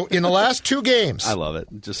 So in the last 2 games. I love it.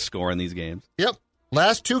 Just scoring these games. Yep.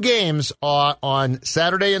 Last 2 games on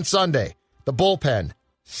Saturday and Sunday. The bullpen,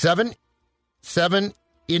 7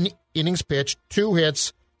 innings pitched, 2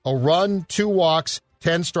 hits, a run, 2 walks,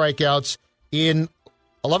 10 strikeouts. In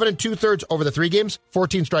 11 2/3 over the 3 games,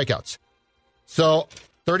 14 strikeouts. So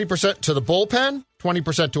 30% to the bullpen,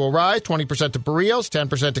 20% to Arraez, 20% to Barrios,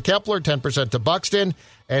 10% to Kepler, 10% to Buxton,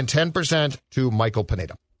 and 10% to Michael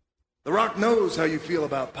Pineda. The Rock knows how you feel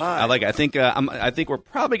about pie. I like it. I think we're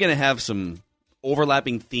probably going to have some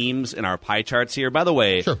overlapping themes in our pie charts here. By the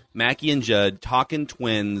way, sure. Mackie and Judd talking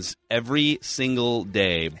Twins every single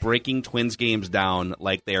day, breaking Twins games down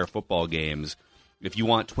like they are football games. If you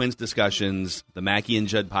want Twins discussions, the Mackie and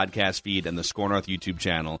Judd podcast feed and the Score North YouTube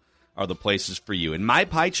channel are the places for you. And my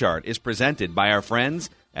pie chart is presented by our friends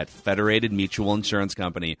at Federated Mutual Insurance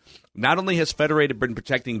Company. Not only has Federated been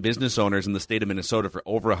protecting business owners in the state of Minnesota for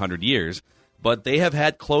over 100 years, but they have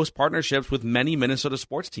had close partnerships with many Minnesota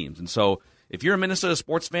sports teams. And so if you're a Minnesota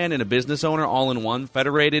sports fan and a business owner all in one,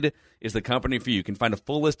 Federated is the company for you. You can find a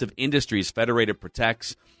full list of industries Federated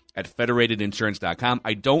protects at federatedinsurance.com.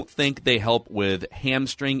 I don't think they help with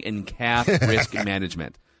hamstring and calf risk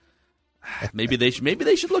management. Maybe they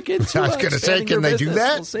should look into. I was going to say, can they do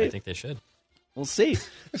that? I think they should. We'll see.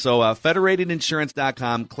 So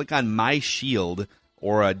federatedinsurance.com, click on My Shield,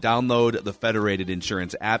 or download the Federated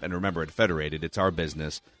Insurance app. And remember, at Federated, it's our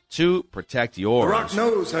business to protect yours. The Rock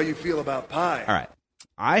knows how you feel about pie. All right.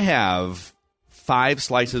 I have 5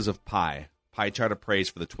 slices of pie chart of praise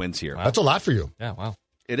for the Twins here. Wow. That's a lot for you. Yeah, wow.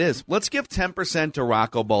 It is. Let's give 10% to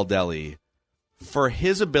Rocco Baldelli for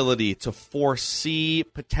his ability to foresee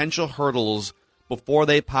potential hurdles before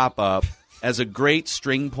they pop up as a great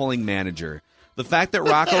string-pulling manager. The fact that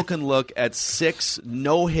Rocco can look at 6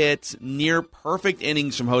 no-hit, near-perfect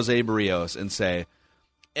innings from Jose Barrios and say,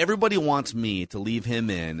 everybody wants me to leave him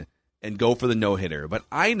in and go for the no-hitter, but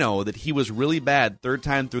I know that he was really bad third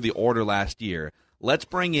time through the order last year. Let's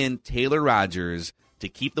bring in Taylor Rogers to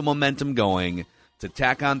keep the momentum going, to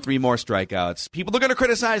tack on 3 more strikeouts. People are going to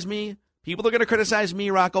criticize me.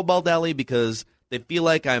 Rocco Baldelli, because they feel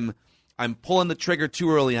like I'm pulling the trigger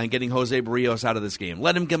too early on getting Jose Barrios out of this game.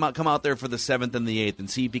 Let him come out there for the 7th and the 8th and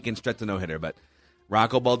see if he can stretch the no-hitter. But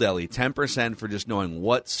Rocco Baldelli, 10% for just knowing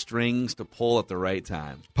what strings to pull at the right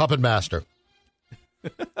time. Puppet master.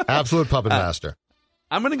 Absolute puppet master.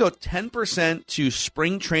 I'm going to go 10% to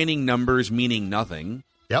spring training numbers meaning nothing.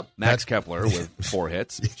 Yep. Max Kepler with 4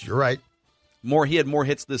 hits. You're right. He had more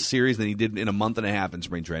hits this series than he did in a month and a half in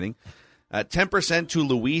spring training. 10% to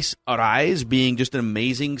Luis Arraez being just an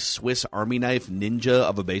amazing Swiss Army knife ninja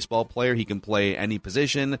of a baseball player. He can play any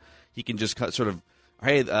position. He can just sort of,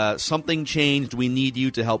 hey, something changed. We need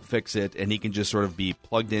you to help fix it. And he can just sort of be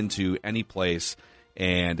plugged into any place.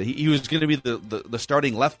 And he was going to be the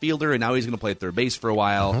starting left fielder, and now he's going to play third base for a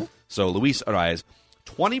while. Mm-hmm. So Luis Arraez.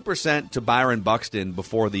 20% to Byron Buxton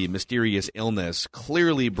before the mysterious illness,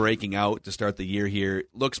 clearly breaking out to start the year here.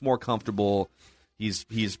 Looks more comfortable.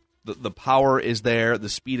 The power is there. The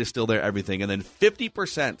speed is still there, everything. And then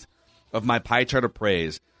 50% of my pie chart of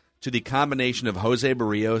praise to the combination of Jose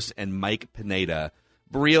Barrios and Mike Pineda.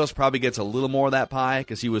 Barrios probably gets a little more of that pie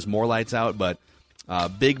because he was more lights out, but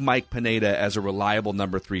big Mike Pineda as a reliable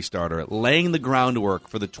number 3 starter, laying the groundwork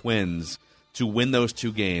for the Twins to win those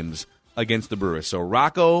 2 games against the Brewers. So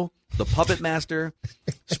Rocco, the puppet master,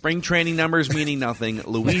 spring training numbers meaning nothing,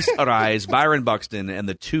 Luis Arraez, Byron Buxton, and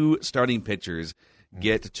the 2 starting pitchers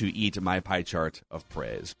get to eat my pie chart of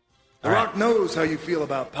praise. The Rock knows how you feel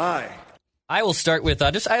about pie. I will start with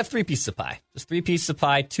I have 3 pieces of pie. Just 3 pieces of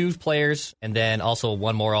pie, 2 players, and then also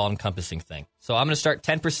one more all-encompassing thing. So I'm going to start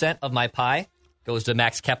 10% of my pie. Goes to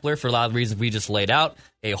Max Kepler for a lot of reasons we just laid out.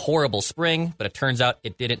 A horrible spring, but it turns out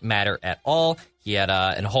it didn't matter at all. He had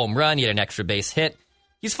a home run. He had an extra base hit.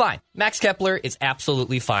 He's fine. Max Kepler is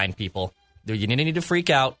absolutely fine, people. You didn't need to freak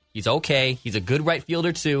out. He's okay. He's a good right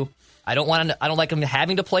fielder, too. I don't like him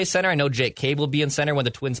having to play center. I know Jake Cave will be in center when the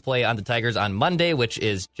Twins play on the Tigers on Monday, which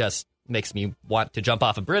is just makes me want to jump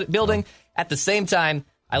off a building. At the same time,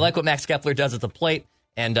 I like what Max Kepler does at the plate.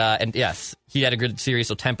 And yes, he had a good series,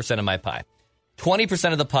 so 10% of my pie.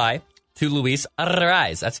 20% of the pie to Luis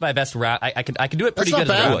Arraez. That's my best round. I can do it pretty good.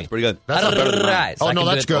 That's pretty good. That's not bad. Oh, no,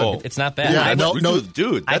 that's good. It's not bad. Yeah, no,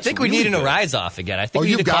 dude. I think we need an Arraez off again. I think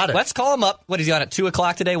we need to let's call him up. What is he on at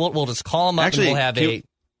 2:00 today? We'll just call him up. Actually, and we'll have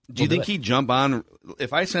do you think he'd jump on?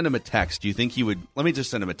 If I send him a text, do you think he would? Let me just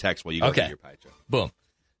send him a text while you go through your pie chart. Boom.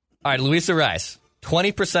 All right, Luis Arraez,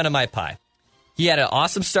 20% of my pie. He had an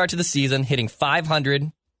awesome start to the season, hitting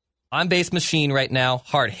 .500. On-base machine right now.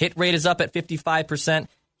 Hard hit rate is up at 55%.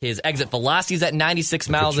 His exit velocity is at 96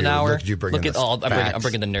 miles an hour. Look at you bringing the I'm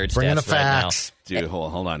bringing the nerd bringing stats the facts. right now. Dude,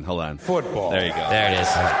 hold on. Football. There you go. There it is.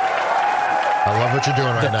 I love what you're doing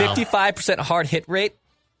right now. The 55% hard hit rate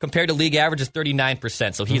compared to league average is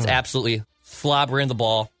 39%. So he's absolutely slobbering the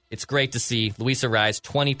ball. It's great to see. Luis Arraez,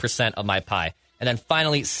 20% of my pie. And then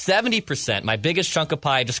finally, 70%, my biggest chunk of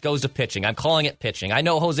pie just goes to pitching. I'm calling it pitching. I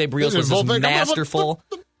know Jose Barrios was masterful,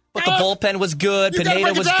 but the bullpen was good.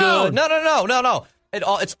 Pineda was good. No.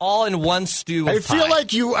 It's all in one stew. I feel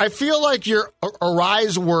like your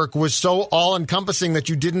Arraez work was so all encompassing that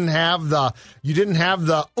you didn't have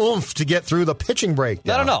the oomph to get through the pitching break.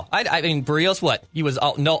 No. I mean, Barrios, what? He was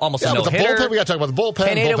almost a no hitter. Bullpen, we got to talk about the bullpen.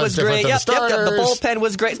 Pineda was great. Yep, the bullpen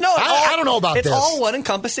was great. No, I don't know about this. It's all one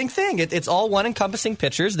encompassing thing. It's all one encompassing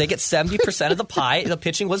pitchers. They get 70% of the pie. The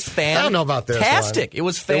pitching was fantastic. I don't know about this. Fantastic. It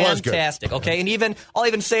was fantastic. Okay, and I'll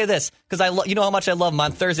even say this because you know how much I love him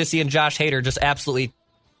on Thursday. Seeing Josh Hader just absolutely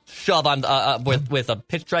shove on with a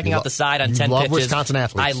pitch striking out the side on 10 love pitches. Wisconsin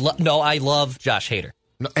athletes. I love Josh Hader.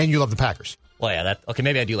 No, and you love the Packers. Well, yeah, okay,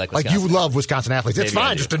 maybe I do like Wisconsin. Like you love Wisconsin athletes. It's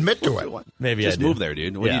fine. Just admit to it. Maybe just I do. Move there,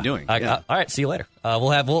 dude. What are you doing? All right, see you later.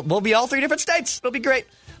 We'll be all 3 different states. It'll be great.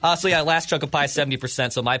 So yeah, last chunk of pie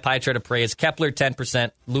 70%. So my pie chart of praise: Kepler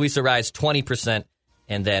 10%, Luis Arraez 20%,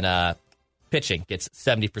 and then pitching gets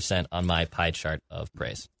 70% on my pie chart of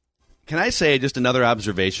praise. Can I say just another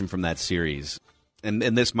observation from that series? And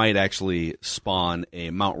this might actually spawn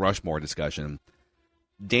a Mount Rushmore discussion.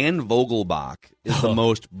 Dan Vogelbach is the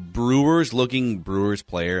most Brewers-looking Brewers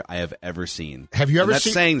player I have ever seen. Have you ever that's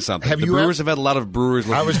seen? Saying something. Have the you Brewers have had a lot of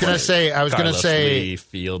Brewers-looking I was going to players. say,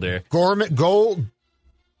 Fielder. Gorman, go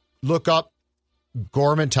look up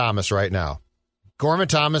Gorman Thomas right now. Gorman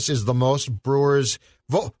Thomas is the most Brewers.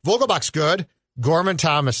 Vogelbach's good. Gorman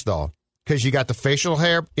Thomas, though, because you got the facial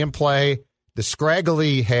hair in play, the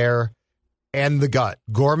scraggly hair, and the gut.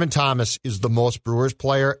 Gorman Thomas is the most Brewers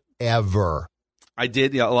player ever. I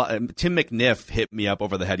did. Tim McNiff hit me up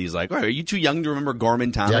over the head. He's like, "Are you too young to remember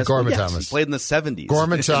Gorman Thomas?" Yeah, Gorman Yes, Thomas. He played in the 70s.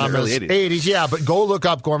 Gorman Thomas, early 80s. Yeah, but go look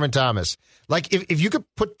up Gorman Thomas. Like, if you could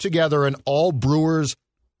put together an all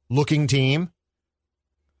Brewers-looking team,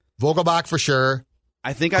 Vogelbach for sure.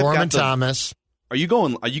 I think Gorman I've got Thomas. Are you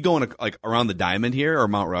going like around the diamond here or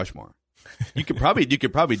Mount Rushmore? You could probably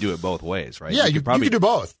do it both ways, right? Yeah, you could do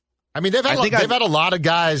both. I mean, they've had a lot of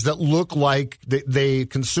guys that look like they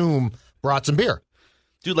consume brats and beer.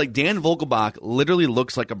 Dude, like Dan Vogelbach literally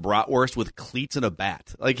looks like a bratwurst with cleats and a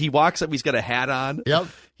bat. Like he walks up, he's got a hat on. Yep.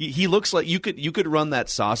 He looks like you could run that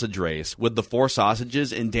sausage race with the 4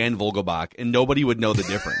 sausages and Dan Vogelbach, and nobody would know the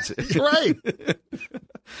difference. Right.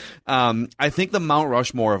 I think the Mount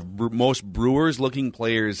Rushmore of most Brewers-looking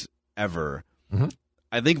players ever. Mm-hmm.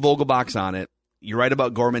 I think Vogelbach's on it. You're right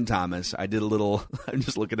about Gorman Thomas. I did a little. I'm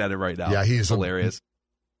just looking at it right now. Yeah, he's hilarious.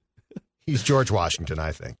 He's George Washington,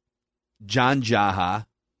 I think. John Jaha.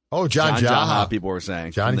 Oh, John Jaha. People were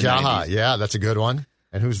saying John Jaha. Yeah, that's a good one.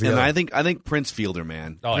 And who's the other? I think Prince Fielder,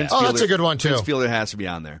 man. Prince Fielder, that's a good one too. Prince Fielder has to be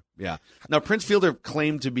on there. Yeah. Now Prince Fielder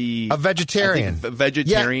claimed to be a vegetarian.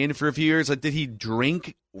 For a few years. Like, did he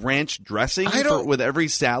drink ranch dressing with every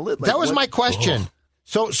salad? Like, that was my question.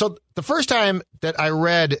 So the first time that I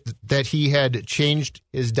read that he had changed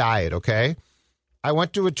his diet, okay, I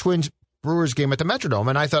went to a Twins Brewers game at the Metrodome,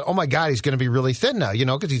 and I thought, oh my God, he's going to be really thin now,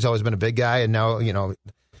 because he's always been a big guy, and now, he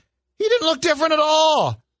didn't look different at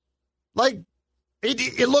all. Like,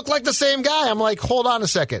 it looked like the same guy. I'm like, hold on a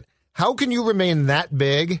second. How can you remain that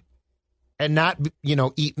big and not,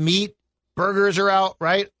 eat meat? Burgers are out,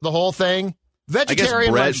 right? The whole thing.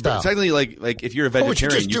 Vegetarian lifestyle. Technically, like if you're a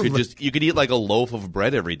vegetarian, you could eat like a loaf of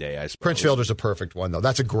bread every day, I suppose. Prince Fielder's a perfect one, though.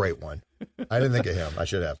 That's a great one. I didn't think of him. I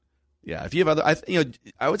should have. Yeah, if you have other,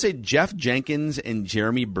 I would say Jeff Jenkins and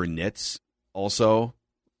Jeremy Burnitz also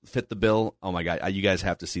fit the bill. Oh my God, you guys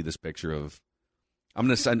have to see this picture of. I'm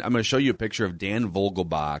gonna show you a picture of Dan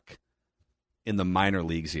Vogelbach in the minor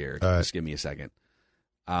leagues here. Just give me a second.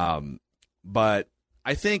 But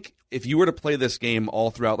I think if you were to play this game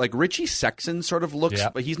all throughout, like Richie Sexson sort of looks,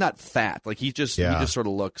 but he's not fat. Like he just sort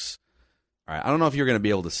of looks. All right, I don't know if you're going to be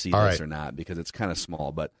able to see this or not because it's kind of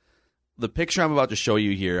small. But the picture I'm about to show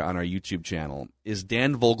you here on our YouTube channel is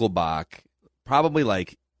Dan Vogelbach, probably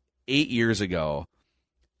like 8 years ago,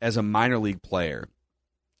 as a minor league player.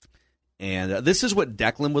 And this is what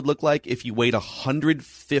Declan would look like if you weighed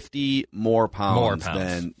 150 more pounds.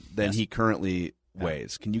 than he currently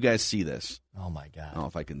weighs. Can you guys see this? Oh my God! I don't know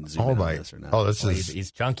if I can zoom in on this or not. Oh,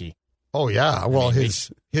 he's chunky. Oh yeah. Well,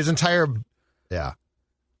 his entire yeah.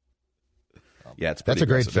 It's that's a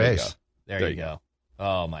great face. There you go.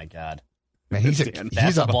 Oh my God! Man, he's a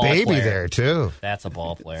baby player. there too. That's a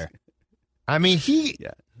ball player. I mean, he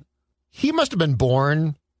must have been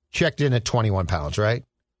born checked in at 21 pounds, right?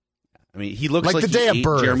 I mean, he looks like the day of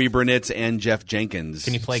birth. Jeremy Burnitz and Jeff Jenkins.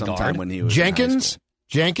 Can he play sometime guard? When he was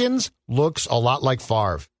Jenkins looks a lot like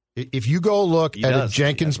Favre. If you go look at a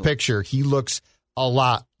Jenkins picture, he looks a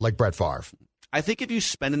lot like Brett Favre. I think if you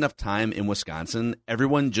spend enough time in Wisconsin,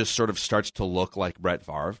 everyone just sort of starts to look like Brett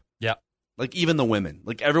Favre. Yeah. Like even the women.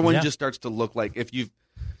 Like everyone just starts to look like if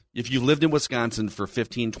you lived in Wisconsin for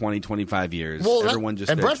 15, 20, 25 years, everyone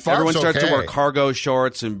starts to wear cargo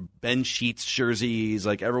shorts and Ben Sheets jerseys.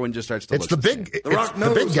 Like everyone just starts to look the same. The Rock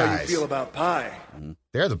knows how you feel about pie.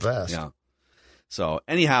 They're the best. Yeah. So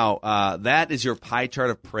anyhow, that is your pie chart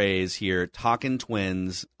of praise here. Talking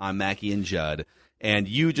Twins on Mackie and Judd. And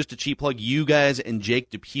you, just a cheap plug, you guys and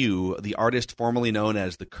Jake Depew, the artist formerly known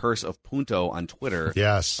as the Curse of Punto on Twitter,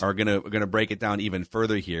 are gonna break it down even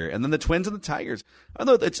further here. And then the Twins and the Tigers.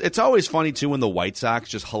 Although it's always funny too when the White Sox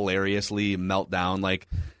just hilariously melt down. Like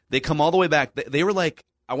they come all the way back. They were like,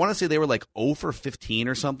 I want to say they were like 0 for 15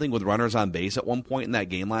 or something with runners on base at one point in that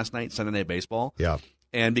game last night, Sunday Night Baseball. Yeah.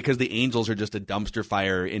 And because the Angels are just a dumpster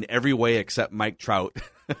fire in every way except Mike Trout,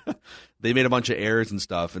 they made a bunch of errors and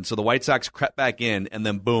stuff. And so the White Sox crept back in and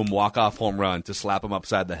then, boom, walk-off home run to slap them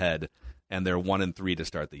upside the head. and they're 1-3 to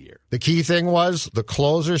start the year. The key thing was the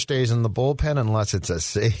closer stays in the bullpen unless it's a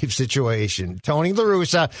save situation. Tony La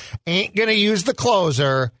Russa ain't going to use the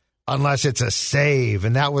closer unless it's a save,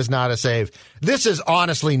 and that was not a save. This is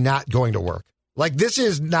honestly not going to work. Like, this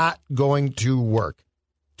is not going to work.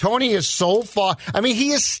 Tony is so far. I mean,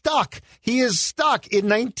 he is stuck. He is stuck in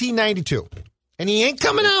 1992, and he ain't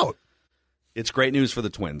coming out. It's great news for the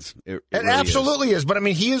Twins. It really absolutely is. But, I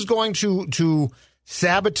mean, he is going to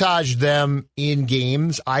sabotage them in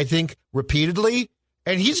games, I think, repeatedly.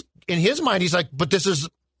 And he's in his mind, he's like, but this is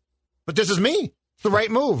me. It's the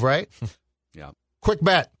right move, right? Yeah. Quick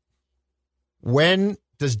bet. When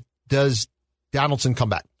does Donaldson come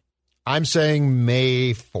back? I'm saying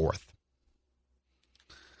May 4th.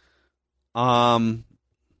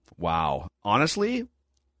 Wow. Honestly,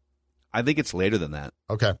 I think it's later than that.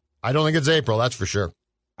 Okay. I don't think it's April, that's for sure.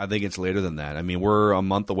 I think it's later than that. I mean, we're a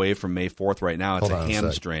month away from May 4th right now. It's a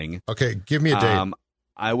hamstring. Okay, give me a date.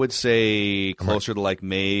 I would say closer to like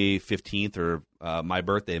May 15th or my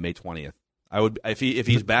birthday, May 20th. I would if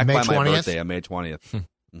he's back May by 20th? my birthday on May 20th.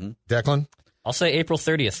 Mm-hmm. Declan? I'll say April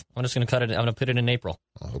 30th. I'm just going to cut it. I'm going to put it in April.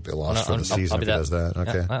 I hope he lost for the season if he does that.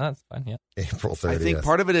 Okay. Yeah, that's fine, yeah. April 30th. I think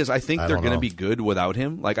part of it is they're going to be good without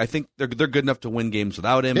him. Like, I think they're good enough to win games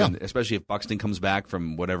without him, and especially if Buxton comes back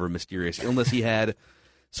from whatever mysterious illness he had.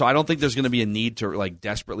 So I don't think there's going to be a need to like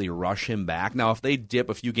desperately rush him back. Now, if they dip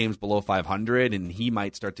a few games below 500 and he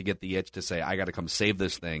might start to get the itch to say, I got to come save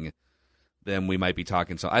this thing, then we might be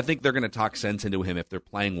talking. So I think they're going to talk sense into him if they're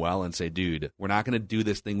playing well and say, dude, we're not going to do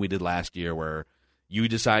this thing we did last year where you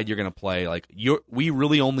decide you're going to play. Like, we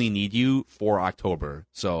really only need you for October.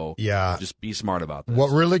 So just be smart about this. What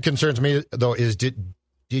really concerns me, though, is did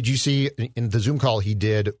you see in the Zoom call he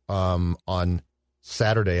did on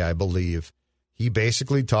Saturday, I believe, he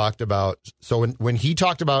basically talked about, so when he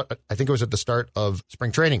talked about, I think it was at the start of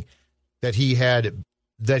spring training, that he had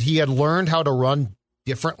learned how to run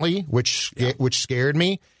differently, which scared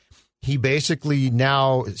me. He basically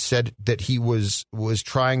now said that he was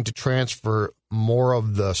trying to transfer more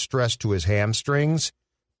of the stress to his hamstrings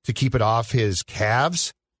to keep it off his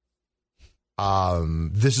calves.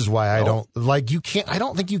 This is why I don't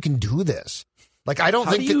think you can do this. Like, I don't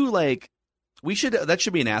think that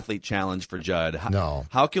should be an athlete challenge for Judd. No.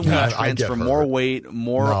 How can we transfer more weight,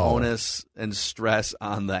 more onus and stress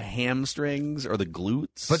on the hamstrings or the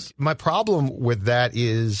glutes? But my problem with that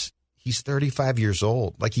is he's 35 years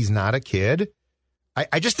old. Like, he's not a kid.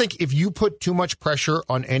 I just think if you put too much pressure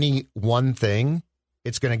on any one thing,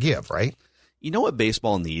 it's going to give, right? You know what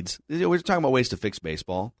baseball needs? We're talking about ways to fix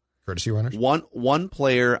baseball. Courtesy runners? One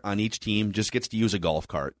player on each team just gets to use a golf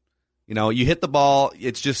cart. You know, you hit the ball,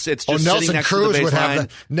 it's just sitting Nelson next Cruz to the baseline.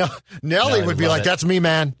 would have Nelly would be like, that's me,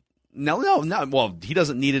 man. No. Well, he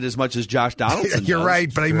doesn't need it as much as Josh Donaldson You're does.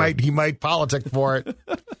 right, but he might politic for it.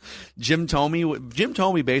 Jim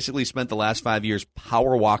Thome basically spent the last 5 years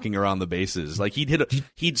power walking around the bases. Like,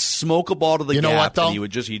 he'd smoke a ball to the gap, and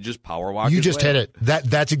he'd just power walk. You just hit it.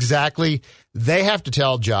 That's exactly. They have to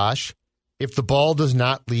tell Josh, if the ball does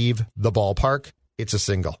not leave the ballpark, it's a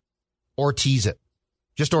single, or tease it.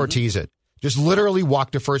 Just Ortiz it. Just literally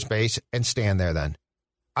walk to first base and stand there then.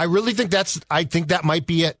 I really think that might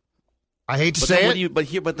be it. I hate to say it.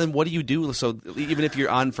 But then what do you do? So even if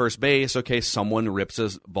you're on first base, okay, someone rips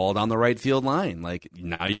a ball down the right field line. Like,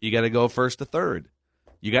 now you got to go first to third.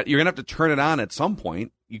 You're going to have to turn it on at some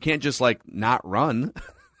point. You can't just like not run,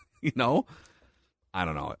 you know? I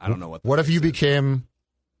don't know. I don't know what if you became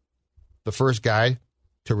the first guy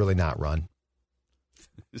to really not run?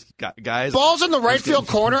 Guys, ball's in the right field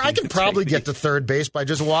corner. I can probably get to third base by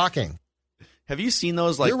just walking. Have you seen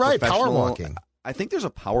those? Like, you're right, power walking. I think there's a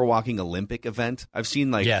power walking Olympic event. I've seen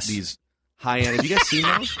these high end. Have you guys seen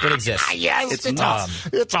those? It exists. Yes,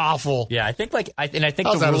 it's awful. Yeah, I think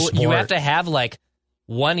the rule, you have to have like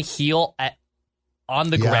one heel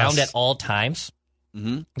on the ground at all times.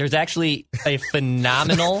 Mm-hmm. There's actually a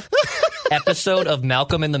phenomenal episode of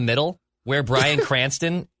Malcolm in the Middle where Bryan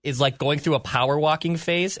Cranston is like going through a power walking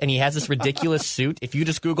phase, and he has this ridiculous suit. If you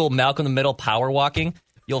just Google Malcolm in the Middle power walking,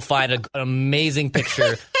 you'll find an amazing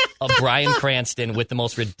picture of Bryan Cranston with the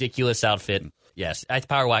most ridiculous outfit. Yes, I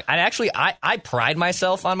power walk. I pride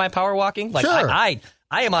myself on my power walking. Like, sure. I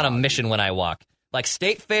am on a mission when I walk. Like,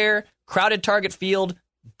 State Fair, crowded Target Field,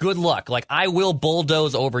 good luck. Like, I will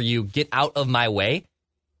bulldoze over you. Get out of my way.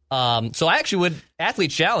 So I actually would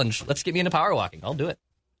athlete challenge. Let's get me into power walking. I'll do it.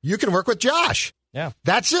 You can work with Josh. Yeah.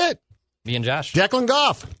 That's it. Me and Josh. Declan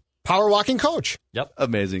Goff, power walking coach. Yep.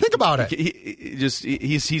 Amazing. Think about it.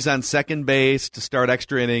 He's on second base to start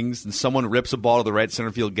extra innings, and someone rips a ball to the right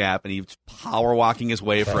center field gap, and he's power walking his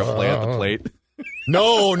way for a play at the plate.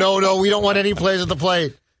 No. We don't want any plays at the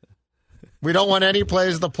plate. We don't want any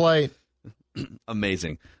plays at the plate.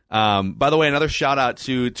 Amazing. By the way, another shout out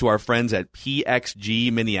to our friends at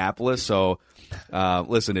PXG Minneapolis. So,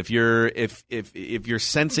 listen, if you're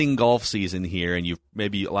sensing golf season here, and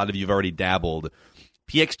maybe a lot of you have already dabbled,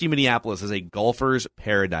 PXG Minneapolis is a golfer's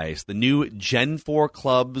paradise. The new Gen 4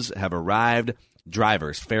 clubs have arrived.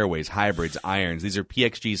 Drivers, fairways, hybrids, irons. These are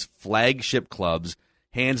PXG's flagship clubs,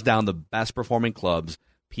 hands down the best performing clubs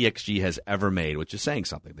PXG has ever made, which is saying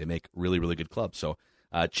something. They make really, really good clubs. So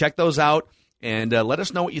check those out, and let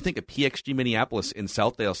us know what you think of PXG Minneapolis in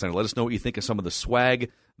Southdale Center. Let us know what you think of some of the swag,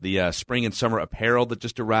 the spring and summer apparel that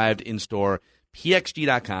just arrived in store.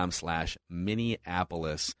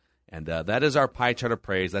 PXG.com/Minneapolis. And that is our pie chart of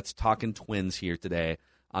praise. That's Talking Twins here today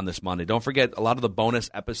on this Monday. Don't forget, a lot of the bonus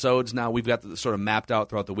episodes now, we've got sort of mapped out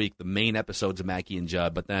throughout the week, the main episodes of Mackey and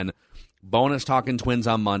Judd, but then bonus Talking Twins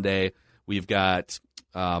on Monday. We've got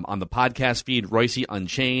on the podcast feed, Royce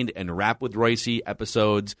Unchained and Rap with Royce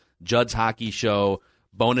episodes, Judd's Hockey Show,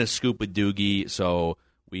 bonus Scoop with Doogie. So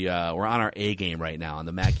we're on our A game right now on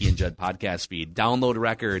the Mackey and Judd podcast feed. Download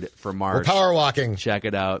record for March. We're power walking. Check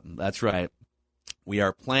it out. That's right. We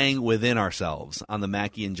are playing within ourselves on the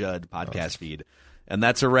Mackey and Judd podcast feed. And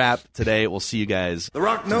that's a wrap today. We'll see you guys. The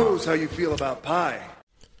Rock knows how you feel about pie.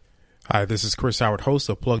 Hi, this is Chris Howard, host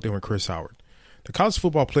of Plugged In with Chris Howard. The College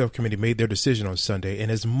Football Playoff Committee made their decision on Sunday, and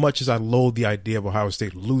as much as I loathe the idea of Ohio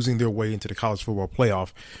State losing their way into the College Football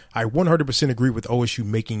Playoff, I 100% agree with OSU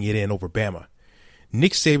making it in over Bama.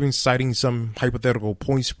 Nick Saban citing some hypothetical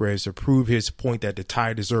point spreads to prove his point that the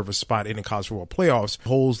Tide deserve a spot in the College Football Playoffs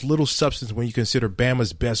holds little substance when you consider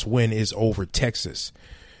Bama's best win is over Texas.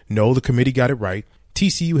 No, the committee got it right.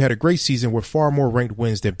 TCU had a great season with far more ranked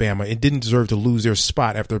wins than Bama and didn't deserve to lose their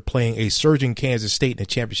spot after playing a surging Kansas State in a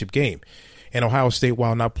championship game. And Ohio State,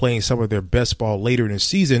 while not playing some of their best ball later in the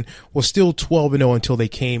season, was still 12-0 until they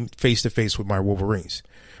came face-to-face with my Wolverines.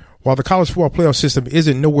 While the college football playoff system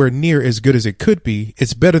isn't nowhere near as good as it could be,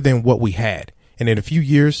 it's better than what we had. And in a few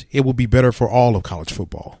years, it will be better for all of college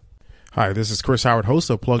football. Hi, this is Chris Howard, host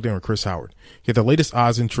of Plugged In with Chris Howard. Get the latest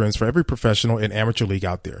odds and trends for every professional and amateur league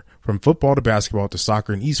out there. From football to basketball to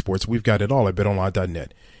soccer and esports, we've got it all at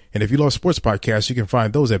BetOnline.net. And if you love sports podcasts, you can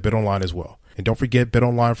find those at BetOnline as well. And don't forget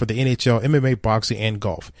BetOnline for the NHL, MMA, boxing, and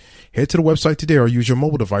golf. Head to the website today or use your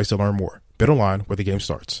mobile device to learn more. BetOnline, where the game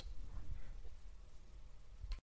starts.